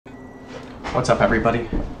What's up, everybody?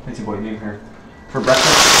 It's your boy Liam here. For breakfast,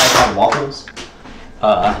 I had waffles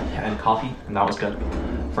and coffee, and that was good.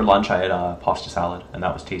 For lunch, I had pasta salad, and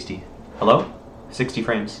that was tasty. Hello? 60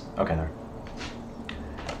 frames. Okay, there.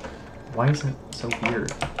 Why is it so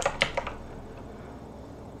weird?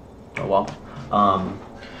 Oh well.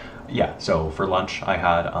 Yeah, so for lunch, I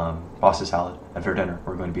had pasta salad, and for dinner,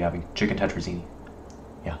 we're going to be having chicken tetrazzini.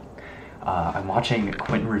 Yeah. I'm watching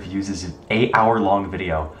Quentin reviews his 8-hour-long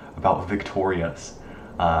video about Victorious.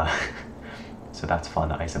 So that's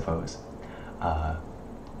fun, I suppose.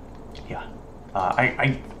 Yeah.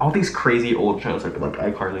 All these crazy old shows like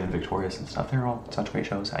iCarly and Victorious and stuff, they're all such great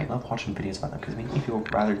shows. I love watching videos about them because they make me feel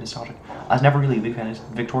rather nostalgic. I was never really a big fan of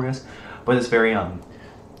Victorious, but it's very,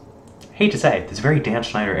 hate to say, this very Dan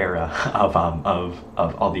Schneider era of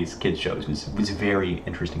all these kids shows was very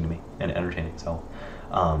interesting to me and entertaining. So,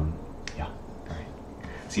 yeah. All right.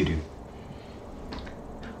 See you, dude.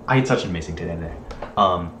 I had such an amazing day today.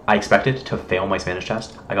 I expected to fail my Spanish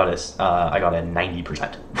test. I got a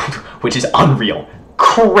 90%, which is unreal.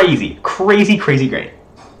 Crazy grade.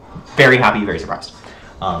 Very happy, very surprised.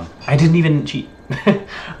 I didn't even cheat.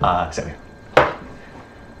 So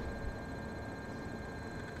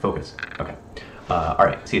focus. Okay. All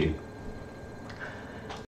right. See you, dude.